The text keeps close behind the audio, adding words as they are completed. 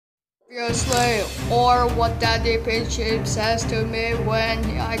Seriously, or what Daddy Pinchip says to me when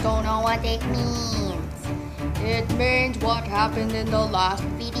I don't know what it means. It means what happened in the last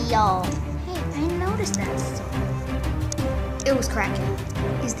video. Hey, I noticed that so. It was cracking.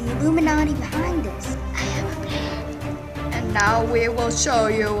 Is the Illuminati behind this? I have a plan. And now we will show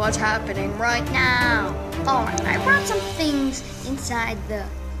you what's happening right now. Alright, I brought some things inside the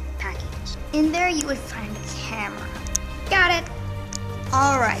package. In there you would find a camera. Got it.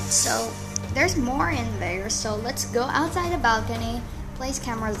 Alright, so there's more in there, so let's go outside the balcony, place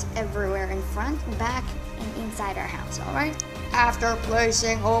cameras everywhere in front, back, and inside our house, alright? After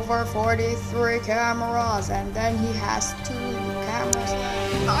placing over 43 cameras, and then he has 2 cameras.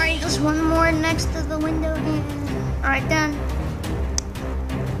 Alright, just one more next to the window here. Alright, done.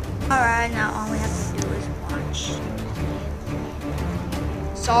 Alright, now all we have to do is watch.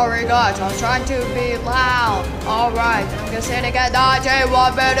 Sorry guys, I was trying to be loud. Alright, I'm just hitting at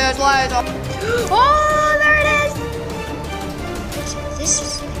 91 minutes later. Oh, there it is! This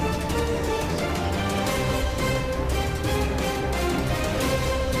is...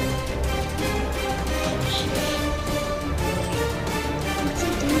 What's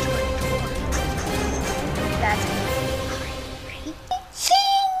it doing to our door? That's it. Alright, ready?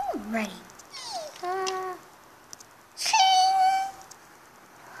 Ching! Ready.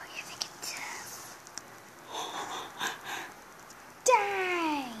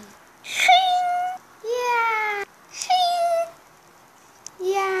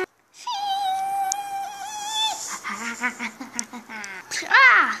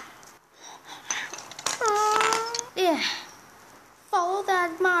 Yeah. Follow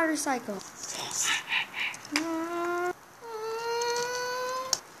that motorcycle.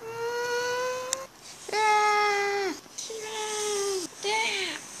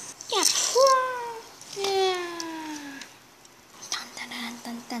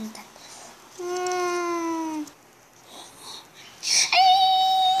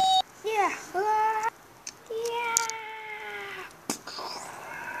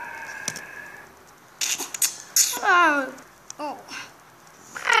 Oh. Oh.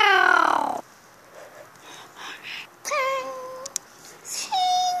 Ow.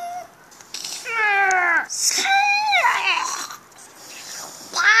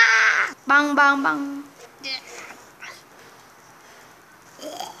 Bang, bang, bang.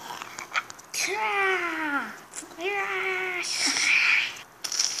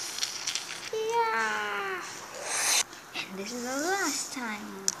 And this is the last time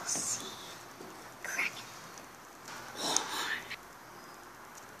we'll see Kraken.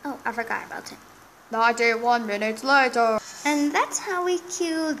 Oh, I forgot about it. 91 minutes later. And that's how we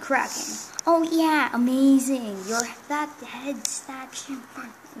killed Kraken. Oh yeah, amazing. That head statue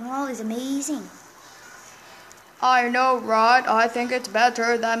wall is amazing. I know, right? I think it's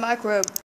better than my crib.